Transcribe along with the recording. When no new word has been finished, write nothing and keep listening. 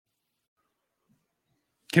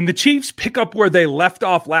Can the Chiefs pick up where they left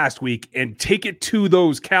off last week and take it to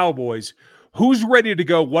those Cowboys? Who's ready to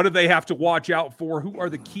go? What do they have to watch out for? Who are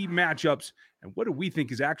the key matchups? And what do we think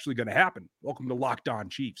is actually going to happen? Welcome to Locked On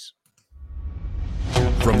Chiefs.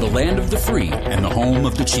 From the land of the free and the home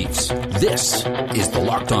of the Chiefs, this is the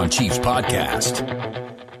Locked On Chiefs podcast.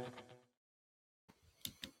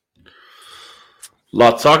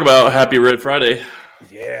 Lot to talk about. Happy Red Friday.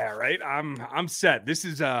 Yeah, right. I'm set. This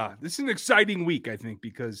is an exciting week, I think,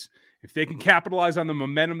 because if they can capitalize on the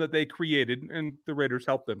momentum that they created, and the Raiders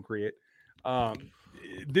helped them create,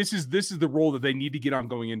 this is the role that they need to get on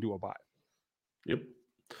going into a bye. Yep.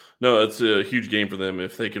 No, it's a huge game for them.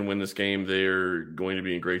 If they can win this game, they're going to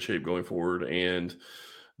be in great shape going forward, and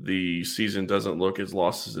the season doesn't look as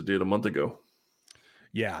lost as it did a month ago.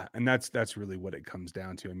 Yeah, and that's really what it comes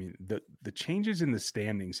down to. I mean, the changes in the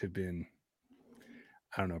standings have been,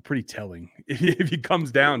 I don't know, pretty telling if it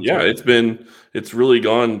comes down to it. It's really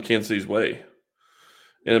gone Kansas City's way.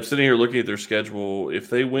 And I'm sitting here looking at their schedule. If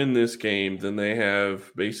they win this game, then they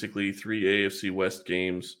have basically 3 AFC West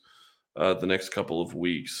games the next couple of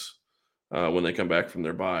weeks when they come back from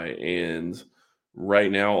their bye. And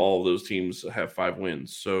right now, all of those teams have 5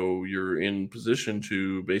 wins. So you're in position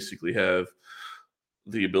to basically have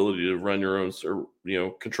the ability to run your own, or,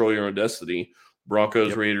 control your own destiny.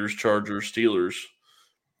 Broncos, Raiders, Chargers, Steelers.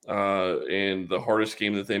 And the hardest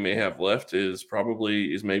game that they may have left is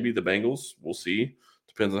maybe the Bengals. We'll see.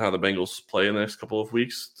 Depends on how the Bengals play in the next couple of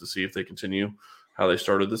weeks to see if they continue how they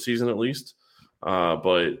started the season at least.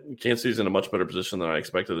 But Kansas City's in a much better position than I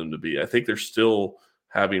expected them to be. I think they're still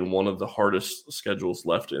having one of the hardest schedules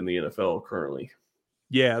left in the NFL currently.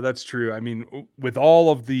 Yeah, that's true. I mean, with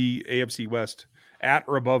all of the AFC West at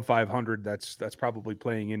or above 500, that's probably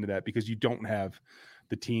playing into that, because you don't have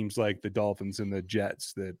the teams like the Dolphins and the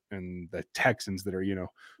Jets and the Texans that are,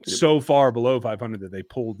 so far below 500 that they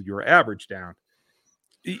pulled your average down.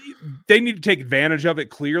 They need to take advantage of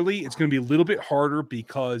it. Clearly, it's going to be a little bit harder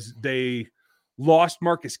because they lost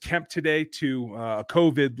Marcus Kemp today to a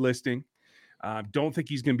COVID listing. Don't think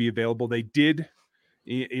he's going to be available. They did,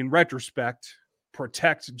 in retrospect,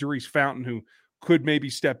 protect Jerice Fountain, who could maybe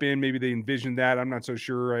step in. Maybe they envisioned that. I'm not so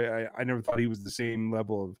sure. I never thought he was the same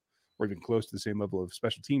level of, or even close to the same level of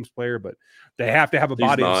special teams player, but they have to have a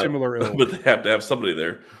body of similar ilk. But they have to have somebody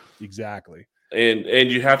there. Exactly. And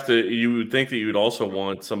you would think that you would also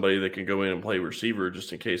want somebody that can go in and play receiver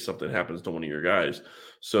just in case something happens to one of your guys.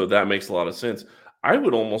 So that makes a lot of sense. I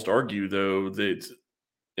would almost argue, though, that,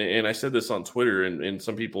 and I said this on Twitter, and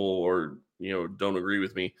some people don't agree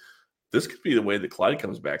with me, this could be the way that Clyde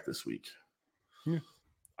comes back this week. Yeah.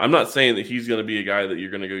 I'm not saying that he's going to be a guy that you're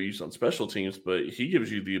going to go use on special teams, but he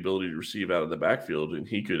gives you the ability to receive out of the backfield, and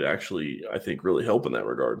he could actually, I think, really help in that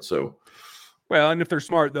regard. So, well, and if they're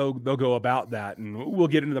smart, they'll go about that, and we'll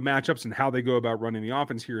get into the matchups and how they go about running the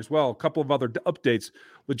offense here as well. A couple of other updates.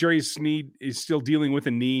 L'Jarius Sneed is still dealing with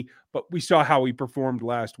a knee, but we saw how he performed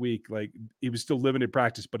last week. Like, he was still limited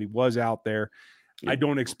practice, but he was out there. Yep. I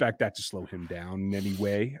don't expect that to slow him down in any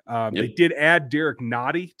way. They did add Derek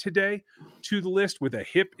Nottie today to the list with a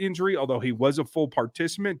hip injury, although he was a full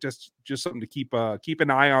participant. Just something to keep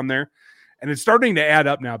an eye on there. And it's starting to add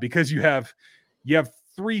up now, because you have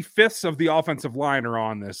 3/5 of the offensive line are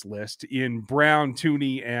on this list in Brown,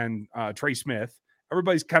 Tooney, and Trey Smith.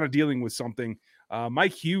 Everybody's kind of dealing with something.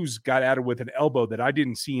 Mike Hughes got added with an elbow that I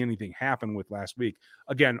didn't see anything happen with last week.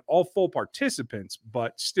 Again, all full participants,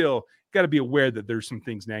 but still got to be aware that there's some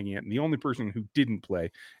things nagging at. And the only person who didn't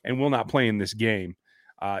play and will not play in this game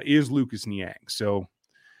is Lucas Niang. So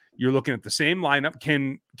you're looking at the same lineup.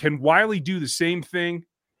 Can Wiley do the same thing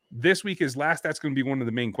this week as last? That's going to be one of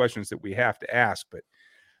the main questions that we have to ask. But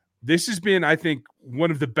this has been, I think,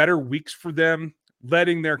 one of the better weeks for them,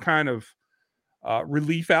 letting their kind of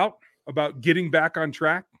relief out about getting back on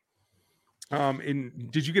track.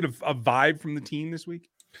 And did you get a vibe from the team this week?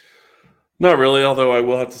 Not really, although I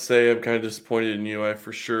will have to say I'm kind of disappointed in you. I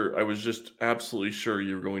was just absolutely sure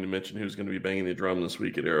you were going to mention who's going to be banging the drum this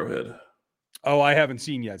week at Arrowhead. Oh, I haven't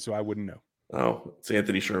seen yet, so I wouldn't know. Oh, it's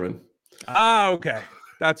Anthony Sherman. Ah, okay.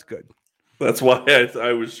 That's good. That's why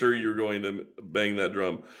I was sure you were going to bang that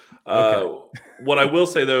drum. Okay. What I will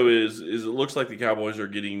say, though, is it looks like the Cowboys are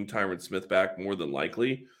getting Tyron Smith back more than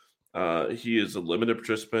likely. He is a limited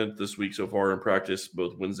participant this week so far in practice,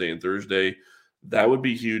 both Wednesday and Thursday. That would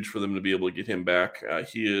be huge for them to be able to get him back.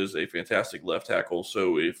 He is a fantastic left tackle.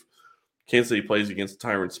 So if Kansas City plays against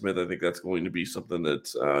Tyron Smith, I think that's going to be something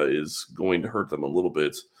that is going to hurt them a little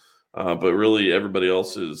bit. But really, everybody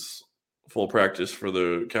else is full practice for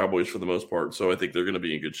the Cowboys for the most part. So I think they're going to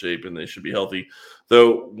be in good shape and they should be healthy.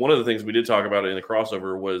 Though one of the things we did talk about in the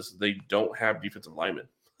crossover was they don't have defensive linemen.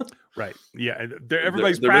 Right. Yeah.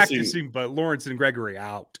 Everybody's practicing, but Lawrence and Gregory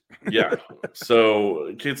out. Yeah.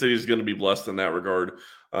 So Kansas City is going to be blessed in that regard.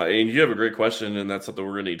 And you have a great question, and that's something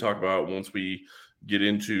we're going to talk about once we get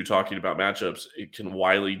into talking about matchups. Can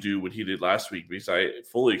Wiley do what he did last week? Because I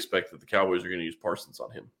fully expect that the Cowboys are going to use Parsons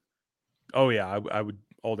on him. Oh, yeah. I would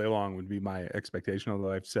all day long would be my expectation,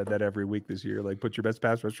 although I've said that every week this year. Like, put your best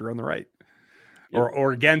pass rusher on the right. Yep.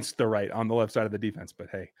 Or against the right on the left side of the defense. But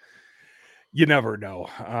hey, you never know.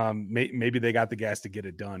 Maybe they got the gas to get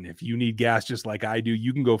it done. If you need gas just like I do,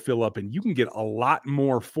 you can go fill up and you can get a lot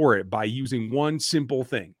more for it by using one simple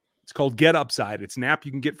thing. It's called Get Upside. It's an app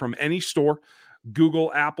you can get from any store,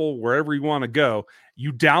 Google, Apple, wherever you want to go.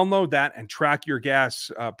 You download that and track your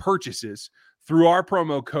gas purchases through our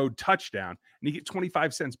promo code Touchdown, and you get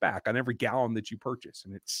 25 cents back on every gallon that you purchase,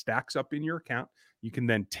 and it stacks up in your account. You can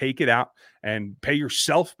then take it out and pay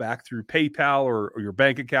yourself back through PayPal or your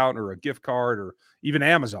bank account or a gift card or even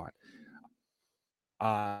Amazon.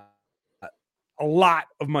 A lot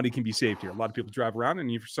of money can be saved here. A lot of people drive around,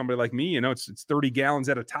 and for somebody like me, it's 30 gallons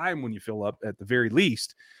at a time when you fill up at the very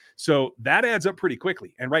least. So that adds up pretty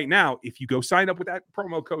quickly. And right now, if you go sign up with that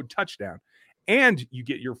promo code Touchdown, and you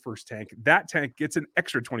get your first tank, that tank gets an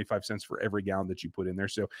extra 25 cents for every gallon that you put in there.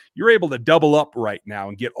 So you're able to double up right now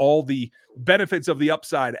and get all the benefits of the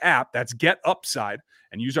Upside app. That's Get Upside,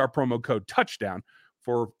 and use our promo code Touchdown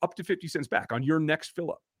for up to 50 cents back on your next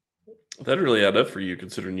fill up. That really add up for you,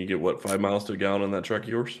 considering you get 5 miles to a gallon on that truck of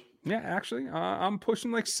yours? Yeah, actually, I'm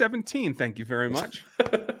pushing like 17. Thank you very much.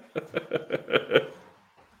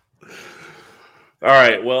 All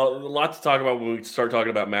right, well, a lot to talk about when we start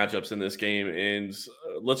talking about matchups in this game, and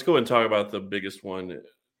let's go and talk about the biggest one,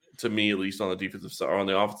 to me at least, on the defensive side, or on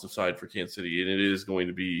the offensive side for Kansas City, and it is going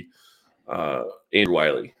to be Andrew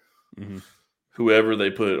Wiley. Mm-hmm. Whoever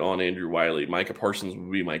they put on Andrew Wiley, Micah Parsons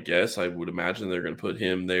would be my guess. I would imagine they're going to put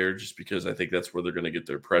him there just because I think that's where they're going to get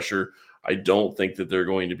their pressure. I don't think that they're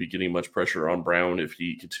going to be getting much pressure on Brown if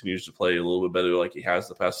he continues to play a little bit better like he has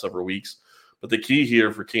the past several weeks. But the key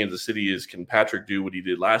here for Kansas City is, can Patrick do what he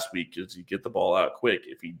did last week? Does he get the ball out quick?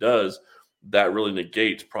 If he does, that really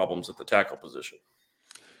negates problems at the tackle position.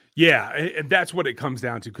 Yeah, and that's what it comes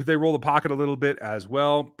down to. Could they roll the pocket a little bit as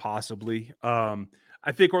well? Possibly.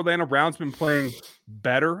 I think Orlando Brown's been playing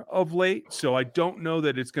better of late, so I don't know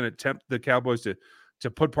that it's going to tempt the Cowboys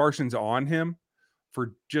to put Parsons on him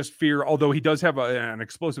for just fear, although he does have an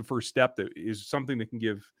explosive first step that is something that can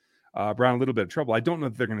give Brown a little bit of trouble. I don't know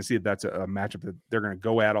that they're going to see if that's a matchup that they're going to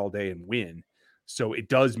go at all day and win. So it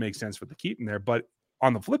does make sense for the keeping there. But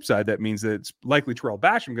on the flip side, that means that it's likely Terrell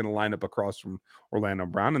Basham going to line up across from Orlando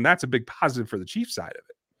Brown, and that's a big positive for the Chiefs side of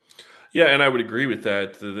it. Yeah, and I would agree with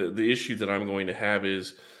that. The issue that I'm going to have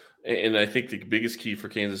is, and I think the biggest key for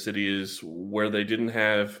Kansas City is where they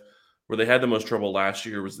had the most trouble last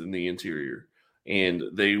year was in the interior, and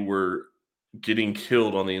they were getting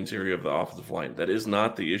killed on the interior of the offensive line. That is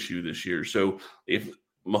not the issue this year. So if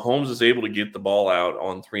Mahomes is able to get the ball out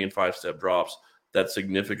on 3- and 5-step drops, that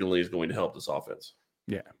significantly is going to help this offense.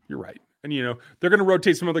 Yeah, you're right. And, they're going to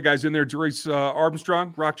rotate some other guys in there. Jerice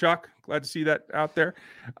Armstrong, Rock Chalk. Glad to see that out there.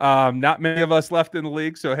 Not many of us left in the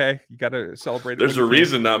league, so, hey, you got to celebrate it. There's a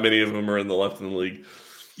reason not many of them are in the league.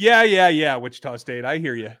 Yeah. Wichita State. I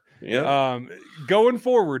hear you. Yeah. Going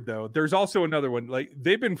forward, though, there's also another one. Like,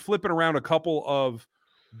 they've been flipping around a couple of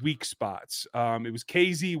weak spots. It was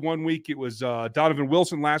KZ one week. It was Donovan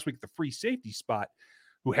Wilson last week, the free safety spot,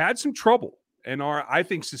 who had some trouble and are, I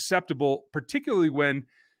think, susceptible, particularly when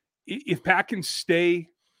if Pat can stay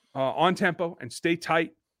on tempo and stay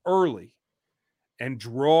tight early and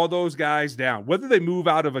draw those guys down, whether they move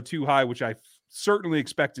out of a too high, which I certainly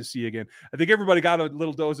expect to see again. I think everybody got a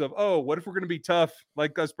little dose of, what if we're going to be tough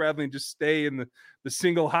like Gus Bradley and just stay in the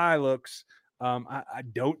single high looks? I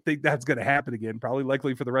don't think that's going to happen again, probably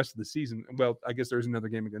likely for the rest of the season. Well, I guess there's another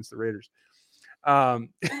game against the Raiders.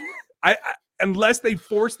 Unless they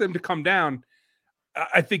force them to come down,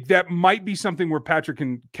 I think that might be something where Patrick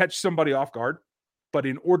can catch somebody off guard. But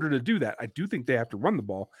in order to do that, I do think they have to run the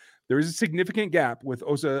ball. There is a significant gap with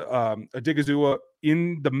Osa Odighizuwa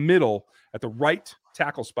in the middle at the right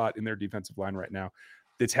tackle spot in their defensive line right now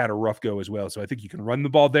that's had a rough go as well. So I think you can run the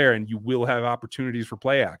ball there and you will have opportunities for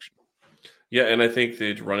play action. Yeah, and I think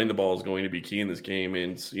that running the ball is going to be key in this game.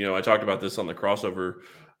 And, I talked about this on the crossover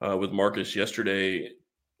with Marcus yesterday.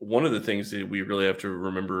 One of the things that we really have to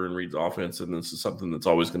remember in Reed's offense, and this is something that's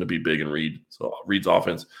always going to be big in Reed's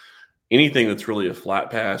offense, anything that's really a flat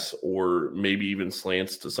pass or maybe even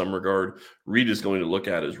slants to some regard, Reed is going to look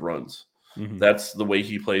at as runs. Mm-hmm. That's the way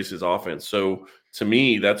he plays his offense. So to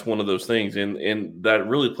me, that's one of those things. And that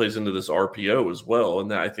really plays into this RPO as well.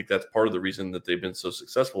 And I think that's part of the reason that they've been so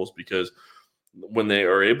successful is because when they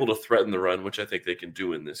are able to threaten the run, which I think they can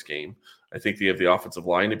do in this game, I think they have the offensive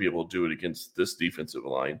line to be able to do it against this defensive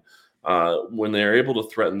line. When they're able to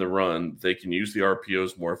threaten the run, they can use the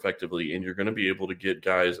RPOs more effectively, and you're going to be able to get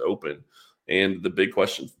guys open. And the big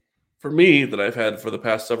question for me that I've had for the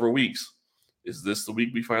past several weeks, is this the week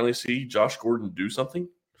we finally see Josh Gordon do something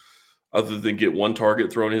other than get one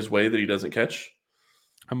target thrown his way that he doesn't catch?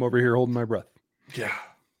 I'm over here holding my breath. Yeah.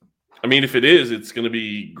 I mean, if it is, it's going to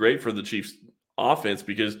be great for the Chiefs offense,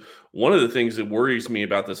 because one of the things that worries me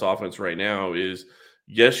about this offense right now is,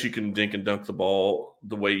 yes, you can dink and dunk the ball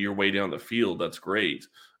the way you're way down the field. That's great.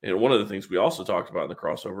 And one of the things we also talked about in the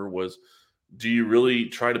crossover was, do you really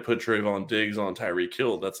try to put Trayvon Diggs on Tyreek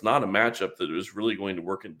Hill? That's not a matchup that is really going to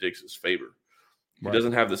work in Diggs' favor. He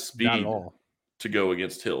doesn't have the speed to go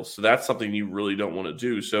against Hill. So that's something you really don't want to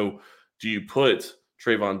do. So do you put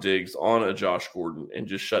Trayvon Diggs on a Josh Gordon and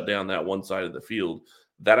just shut down that one side of the field?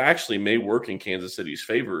 That actually may work in Kansas City's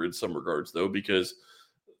favor in some regards, though, because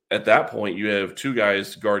at that point you have two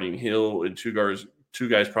guys guarding Hill and two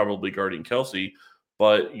guys probably guarding Kelsey,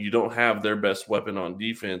 but you don't have their best weapon on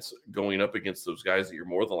defense going up against those guys that you're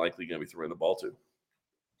more than likely going to be throwing the ball to.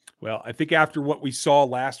 Well, I think after what we saw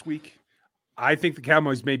last week, I think the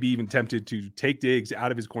Cowboys may be even tempted to take Diggs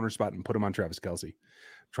out of his corner spot and put him on Travis Kelce.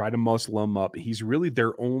 Try to muscle him up. He's really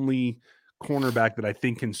their only cornerback that I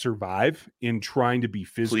think can survive in trying to be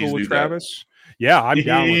physical with Travis. Yeah, I'm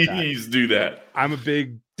down with that. Please do that. I'm a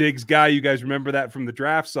big Diggs guy. You guys remember that from the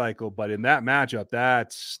draft cycle, but in that matchup,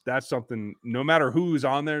 that's something. No matter who's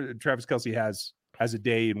on there, Travis Kelce has a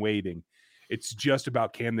day in waiting. It's just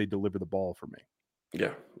about, can they deliver the ball for me?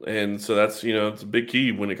 Yeah, and so that's, it's a big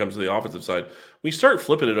key when it comes to the offensive side. When you start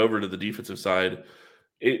flipping it over to the defensive side,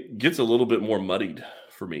 it gets a little bit more muddied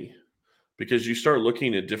for me, because you start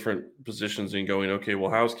looking at different positions and going, okay, well,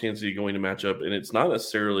 how's Kansas City going to match up? And it's not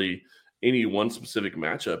necessarily any one specific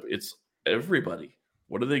matchup. It's everybody.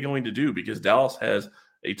 What are they going to do? Because Dallas has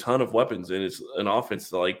a ton of weapons, and it's an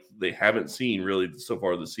offense like they haven't seen really so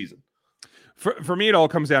far this season. For me, it all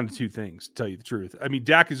comes down to two things, to tell you the truth. I mean,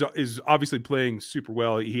 Dak is obviously playing super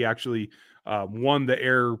well. He actually won the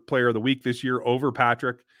Air Player of the Week this year over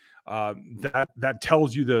Patrick. That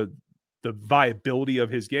tells you the viability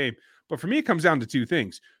of his game. But for me, it comes down to two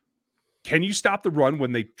things. Can you stop the run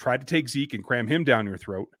when they try to take Zeke and cram him down your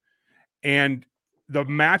throat? And the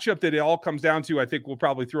matchup that it all comes down to, I think we'll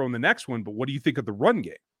probably throw in the next one. But what do you think of the run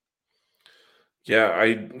game? Yeah,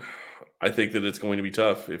 I think that it's going to be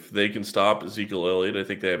tough. If they can stop Ezekiel Elliott, I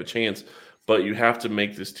think they have a chance. But you have to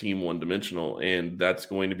make this team one-dimensional, and that's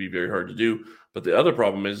going to be very hard to do. But the other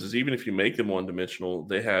problem is even if you make them one-dimensional,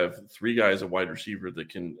 they have three guys at wide receiver that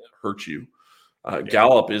can hurt you.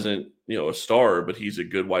 Gallup isn't, a star, but he's a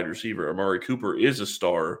good wide receiver. Amari Cooper is a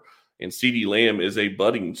star, and CeeDee Lamb is a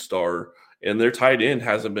budding star, and their tight end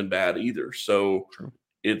hasn't been bad either. So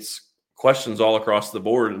it's questions all across the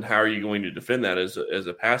board, and how are you going to defend that as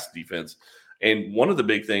a pass defense? And one of the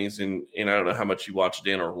big things, and I don't know how much you watch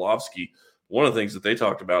Dan Orlovsky, one of the things that they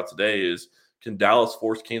talked about today is, can Dallas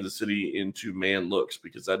force Kansas City into man looks?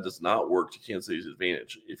 Because that does not work to Kansas City's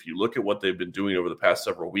advantage. If you look at what they've been doing over the past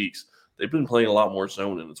several weeks, they've been playing a lot more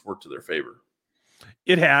zone, and it's worked to their favor.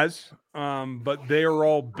 It has, but they are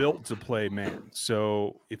all built to play man.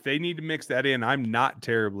 So if they need to mix that in, I'm not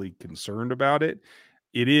terribly concerned about it.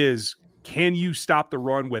 It is, can you stop the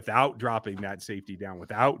run without dropping that safety down,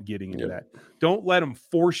 without getting into that? Don't let them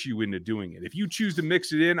force you into doing it. If you choose to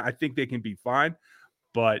mix it in, I think they can be fine,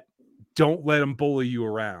 but don't let them bully you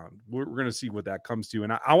around. We're going to see what that comes to.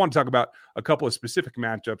 And I want to talk about a couple of specific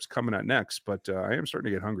matchups coming up next, but I am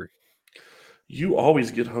starting to get hungry. You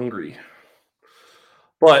always get hungry.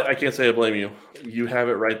 But I can't say I blame you. You have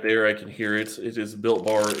it right there. I can hear it. It is Built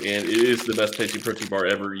Bar, and it is the best tasting protein bar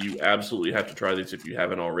ever. You absolutely have to try this if you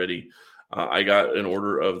haven't already. I got an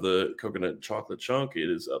order of the coconut chocolate chunk. It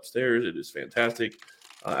is upstairs. It is fantastic.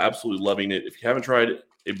 Absolutely loving it. If you haven't tried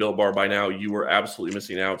a Built Bar by now, you are absolutely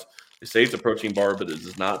missing out. They say it's a protein bar, but it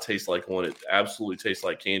does not taste like one. It absolutely tastes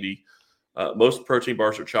like candy. Most protein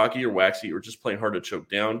bars are chalky or waxy or just plain hard to choke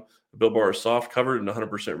down. The Built Bar is soft, covered in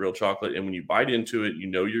 100% real chocolate, and when you bite into it, you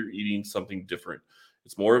know you're eating something different.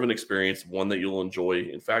 It's more of an experience, one that you'll enjoy.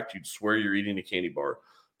 In fact, you'd swear you're eating a candy bar.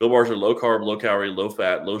 Built Bars are low carb, low calorie, low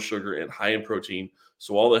fat, low sugar, and high in protein,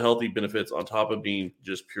 so all the healthy benefits on top of being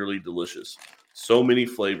just purely delicious. So many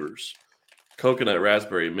flavors. Coconut,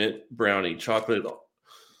 raspberry, mint, brownie, chocolate,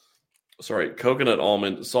 coconut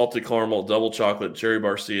almond, salted caramel, double chocolate, cherry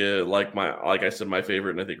barcia. Like I said, my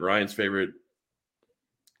favorite, and I think Ryan's favorite,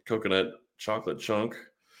 coconut chocolate chunk.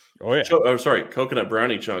 Oh yeah. Coconut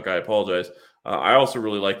brownie chunk. I apologize. I also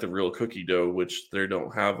really like the real cookie dough, which they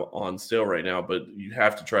don't have on sale right now, but you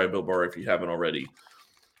have to try Built Bar if you haven't already.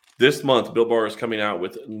 This month, Built Bar is coming out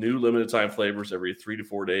with new limited time flavors every 3 to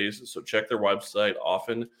 4 days. So check their website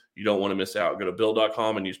often. You don't want to miss out. Go to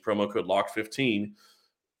Built.com and use promo code LOCK15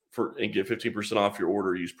 and get 15% off your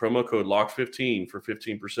order. Use promo code LOCK15 for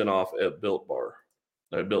 15% off at Built Bar.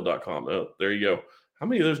 At Built.com. Oh, there you go. How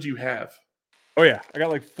many of those do you have? Oh yeah, I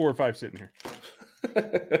got like 4 or 5 sitting here.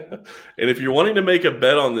 And if you're wanting to make a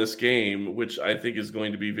bet on this game, which I think is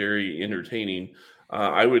going to be very entertaining,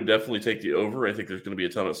 I would definitely take the over. I think there's going to be a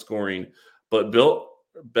ton of scoring. But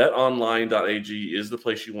betonline.ag is the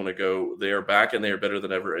place you want to go. They are back and they are better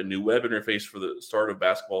than ever. A new web interface for the start of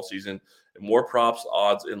basketball season and more props,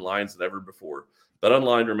 odds, and lines than ever before.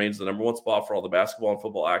 BetOnline remains the number one spot for all the basketball and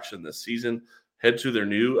football action this season. Head to their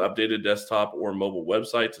new updated desktop or mobile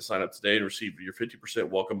website to sign up today and receive your 50%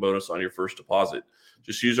 welcome bonus on your first deposit.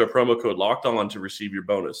 Just use our promo code LOCKEDON to receive your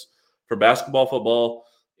bonus. For basketball, football,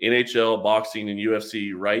 NHL, boxing, and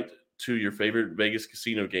UFC, right to your favorite Vegas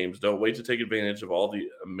casino games. Don't wait to take advantage of all the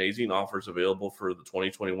amazing offers available for the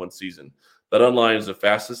 2021 season. BetOnline is the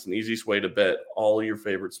fastest and easiest way to bet all your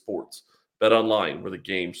favorite sports. BetOnline, where the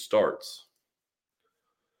game starts.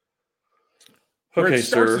 Where it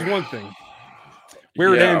starts is one thing.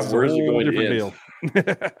 Where it ends is a whole different deal.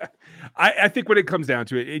 I think when it comes down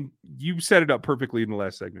to it, and you set it up perfectly in the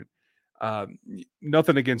last segment,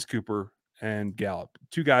 nothing against Cooper and Gallup,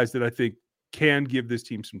 2 guys that I think can give this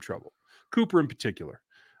team some trouble. Cooper in particular.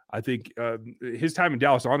 I think his time in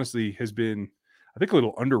Dallas, honestly, has been, I think, a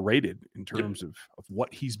little underrated in terms of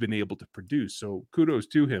what he's been able to produce. So kudos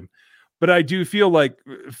to him. But I do feel like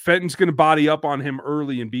Fenton's going to body up on him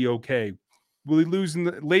early and be okay. Will he lose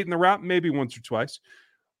late in the route? Maybe once or twice.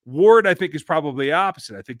 Ward, I think, is probably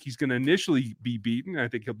opposite. I think he's going to initially be beaten. I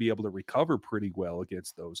think he'll be able to recover pretty well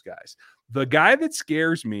against those guys. The guy that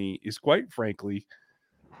scares me is, quite frankly,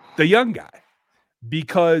 the young guy,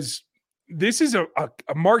 because this is a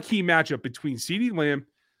marquee matchup between CeeDee Lamb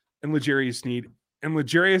and L'Jarius Sneed, and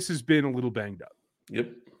L'Jarius has been a little banged up.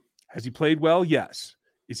 Yep. Has he played well? Yes.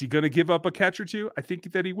 Is he going to give up a catch or two? I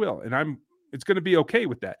think that he will, and it's going to be okay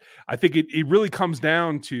with that. I think it really comes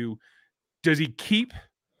down to, does he keep –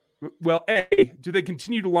 well, A, do they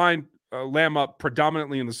continue to line Lamb up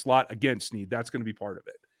predominantly in the slot against Sneed? That's going to be part of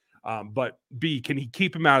it. But B, can he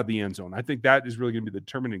keep him out of the end zone? I think that is really going to be the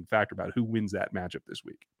determining factor about who wins that matchup this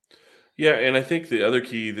week. Yeah, and I think the other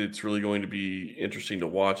key that's really going to be interesting to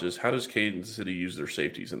watch is, how does Kansas City use their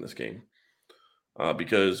safeties in this game?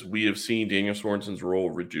 Because we have seen Daniel Sorensen's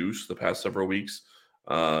role reduce the past several weeks.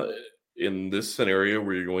 In this scenario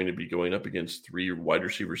where you're going to be going up against 3 wide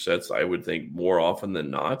receiver sets, I would think more often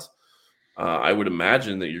than not, I would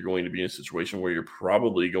imagine that you're going to be in a situation where you're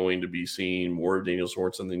probably going to be seeing more of Daniel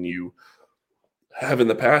Sorensen than you have in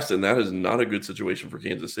the past, and that is not a good situation for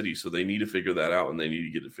Kansas City. So they need to figure that out, and they need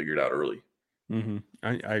to get it figured out early. Mm-hmm.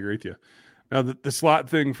 I agree with you. Now, the slot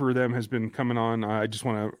thing for them has been coming on. I just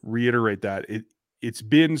want to reiterate that. It's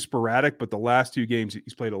been sporadic, but the last 2 games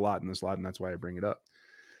he's played a lot in the slot, and that's why I bring it up.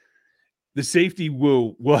 The safety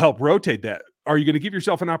will help rotate that. Are you going to give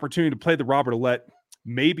yourself an opportunity to play the Robert to let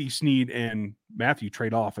maybe Sneed and Matthew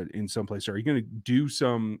trade off in some place? Are you going to do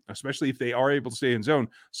some, especially if they are able to stay in zone,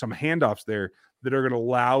 some handoffs there that are going to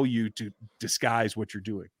allow you to disguise what you're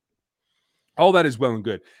doing? All that is well and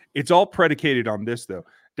good. It's all predicated on this, though.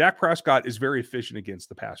 Dak Prescott is very efficient against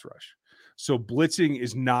the pass rush. So blitzing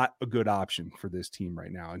is not a good option for this team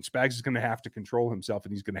right now. And Spags is going to have to control himself,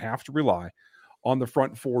 and he's going to have to rely on the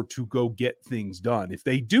front 4 to go get things done. If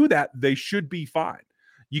they do that, they should be fine.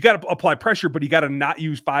 You got to apply pressure, but you got to not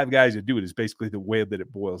use 5 guys to do it, is basically the way that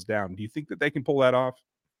it boils down. Do you think that they can pull that off?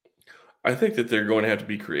 I think that they're going to have to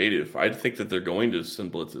be creative. I think that they're going to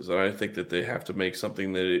send blitzes, and I think that they have to make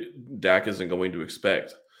something that Dak isn't going to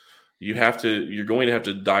expect. You're going to have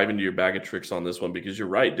to dive into your bag of tricks on this one, because you're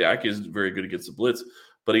right. Dak is very good against the blitz,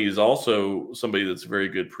 but he's also somebody that's very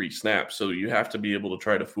good pre-snap. So you have to be able to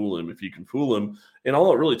try to fool him. If you can fool him, and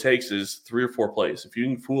all it really takes is 3 or 4 plays. If you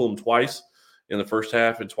can fool him twice in the first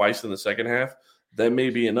half and twice in the second half, that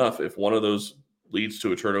may be enough. If one of those leads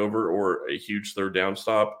to a turnover or a huge 3rd down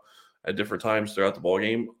stop at different times throughout the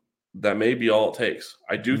ballgame, that may be all it takes.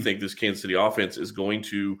 I do think this Kansas City offense is going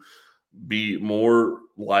to be more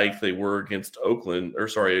like they were against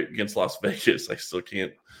against Las Vegas. I still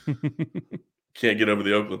can't get over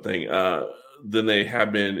the Oakland thing, than they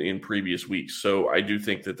have been in previous weeks. So I do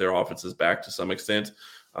think that their offense is back to some extent.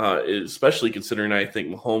 especially considering I think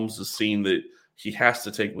Mahomes has seen that he has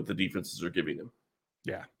to take what the defenses are giving him.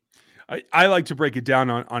 Yeah. I like to break it down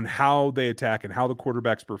on how they attack and how the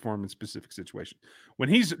quarterbacks perform in specific situations. When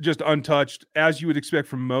he's just untouched, as you would expect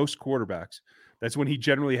from most quarterbacks, that's when he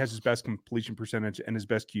generally has his best completion percentage and his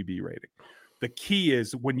best QB rating. The key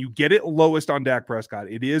is when you get it lowest on Dak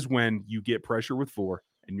Prescott, it is when you get pressure with 4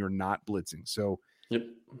 and you're not blitzing. So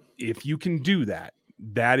if you can do that,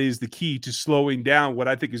 that is the key to slowing down what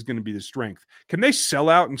I think is going to be the strength. Can they sell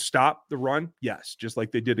out and stop the run? Yes, just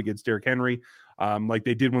like they did against Derrick Henry, like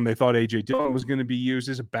they did when they thought A.J. Dillon was going to be used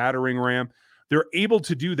as a battering ram. They're able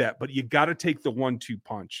to do that, but you got to take the 1-2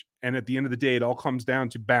 punch. And at the end of the day, it all comes down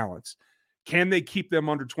to balance. Can they keep them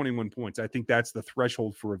under 21 points? I think that's the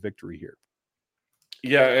threshold for a victory here.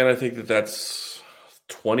 Yeah, and I think that's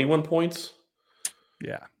 21 points.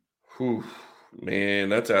 Yeah. Whew, man,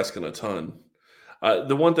 that's asking a ton.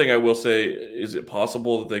 The one thing I will say, is it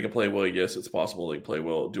possible that they can play well? Yes, it's possible they can play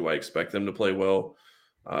well. Do I expect them to play well?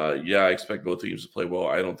 Yeah, I expect both teams to play well.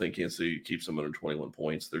 I don't think Kansas City keeps them under 21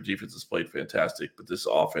 points. Their defense has played fantastic, but this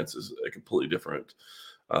offense is a completely different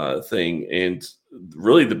thing. And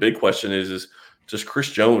really the big question is does Chris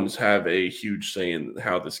Jones have a huge say in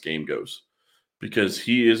how this game goes? Because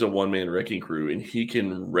he is a one-man wrecking crew, and he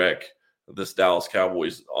can wreck this Dallas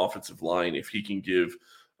Cowboys offensive line if he can give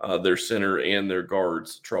their center and their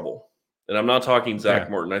guards trouble. And I'm not talking Zach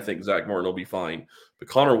Martin. I think Zach Martin will be fine. But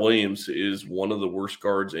Connor Williams is one of the worst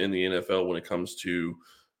guards in the NFL when it comes to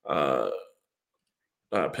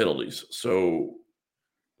penalties. So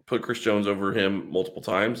put Chris Jones over him multiple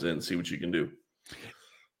times and see what you can do.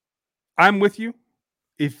 I'm with you.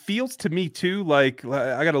 It feels to me, too, like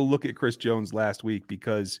I got to look at Chris Jones last week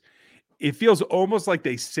because it feels almost like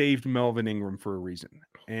they saved Melvin Ingram for a reason.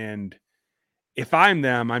 And if I'm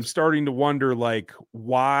them, I'm starting to wonder, like,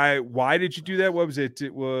 why did you do that? What was it?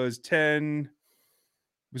 It was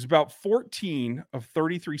about 14 of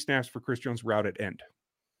 33 snaps for Chris Jones were out at end.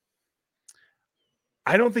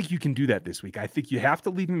 I don't think you can do that this week. I think you have to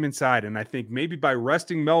leave him inside. And I think maybe by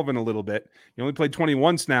resting Melvin a little bit, he only played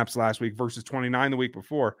 21 snaps last week versus 29 the week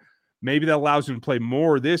before. Maybe that allows him to play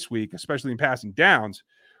more this week, especially in passing downs,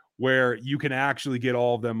 where you can actually get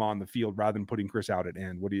all of them on the field rather than putting Chris out at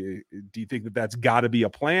end. What do you think that that's got to be a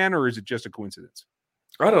plan, or is it just a coincidence?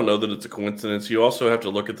 I don't know that it's a coincidence. You also have to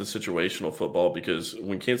look at the situational football, because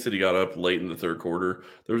when Kansas City got up late in the third quarter,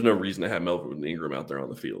 there was no reason to have Melvin Ingram out there on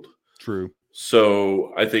the field. True.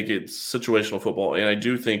 So I think it's situational football, and I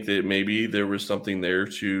do think that maybe there was something there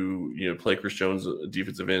to play Chris Jones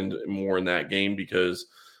defensive end more in that game, because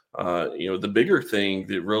the bigger thing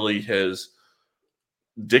that really has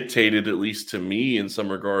dictated, at least to me in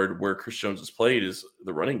some regard, where Chris Jones has played is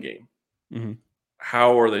the running game. Mm-hmm.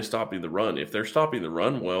 How are they stopping the run? If they're stopping the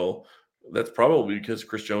run well, that's probably because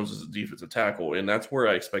Chris Jones is a defensive tackle, and that's where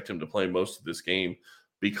I expect him to play most of this game,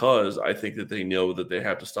 because I think that they know that they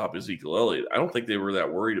have to stop Ezekiel Elliott. I don't think they were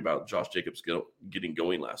that worried about Josh Jacobs getting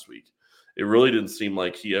going last week. It really didn't seem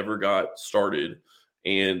like he ever got started,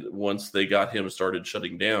 and once they got him started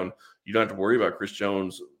shutting down, you don't have to worry about Chris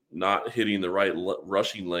Jones not hitting the right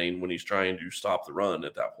rushing lane when he's trying to stop the run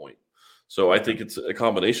at that point. So I think it's a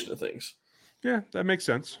combination of things. Yeah, that makes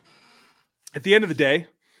sense. At the end of the day,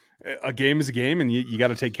 a game is a game, and you got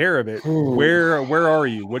to take care of it. Where are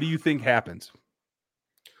you? What do you think happens?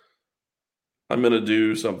 I'm going to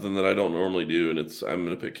do something that I don't normally do, and I'm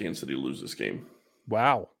going to pick Kansas City to lose this game.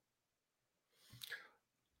 Wow.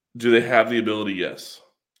 Do they have the ability? Yes.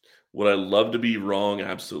 Would I love to be wrong?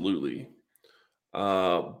 Absolutely.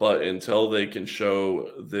 But until they can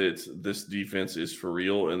show that this defense is for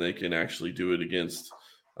real and they can actually do it against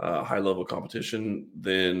high-level competition,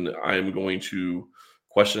 then I'm going to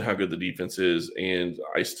question how good the defense is. And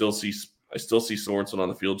I still see Sorensen on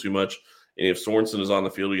the field too much. And if Sorensen is on the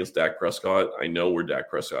field against Dak Prescott, I know where Dak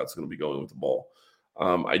Prescott's going to be going with the ball.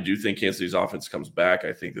 I do think Kansas City's offense comes back.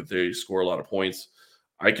 I think that they score a lot of points.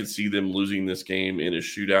 I could see them losing this game in a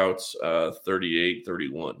shootout,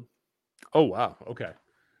 38-31. Oh, wow. Okay.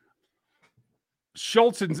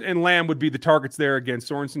 Schultz and Lamb would be the targets there against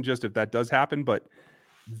Sorensen, just if that does happen. But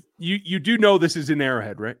you do know this is in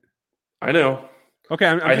Arrowhead, right? I know. Okay,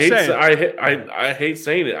 I hate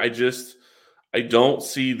saying it. I don't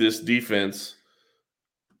see this defense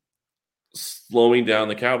slowing down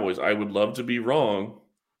the Cowboys. I would love to be wrong,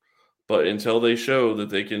 but until they show that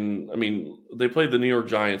they can, they played the New York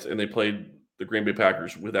Giants and they played the Green Bay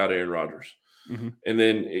Packers without Aaron Rodgers. Mm-hmm. And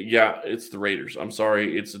then, it's the Raiders. I'm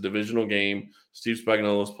sorry. It's a divisional game. Steve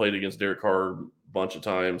Spagnuolo's played against Derek Carr a bunch of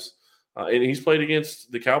times. And he's played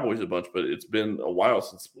against the Cowboys a bunch, but it's been a while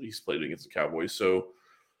since he's played against the Cowboys. So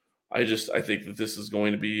I think that this is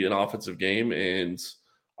going to be an offensive game, and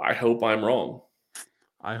I hope I'm wrong.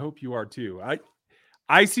 I hope you are too.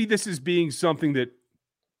 I see this as being something that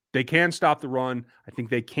they can stop the run. I think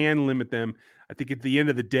they can limit them. I think at the end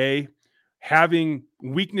of the day, having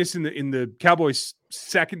weakness in the Cowboys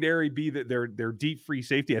secondary be that their deep free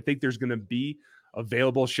safety, I think there's going to be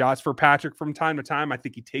available shots for Patrick from time to time. I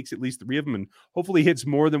think he takes at least 3 of them and hopefully hits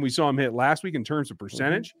more than we saw him hit last week in terms of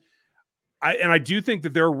percentage. I do think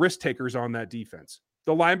that there are risk takers on that defense.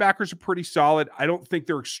 The linebackers are pretty solid. I don't think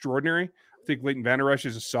they're extraordinary. I think Leighton Vander Esch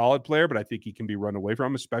is a solid player, but I think he can be run away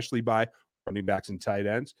from, especially by running backs and tight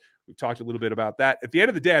ends. We've talked a little bit about that. At the end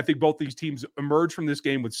of the day, I think both these teams emerge from this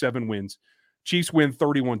game with 7 wins. Chiefs win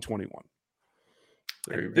 31-21.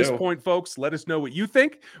 At this point, folks, let us know what you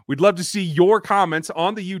think. We'd love to see your comments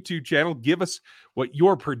on the YouTube channel. Give us what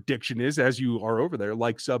your prediction is as you are over there.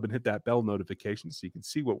 Like, sub, and hit that bell notification so you can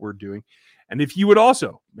see what we're doing. And if you would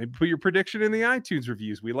also maybe put your prediction in the iTunes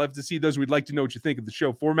reviews, we love to see those. We'd like to know what you think of the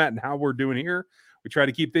show format and how we're doing here. We try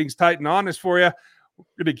to keep things tight and honest for you.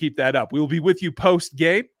 We're going to keep that up. We will be with you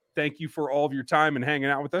post-game. Thank you for all of your time and hanging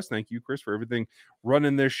out with us. Thank you, Chris, for everything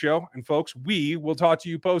running this show. And, folks, we will talk to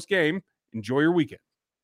you post-game. Enjoy your weekend.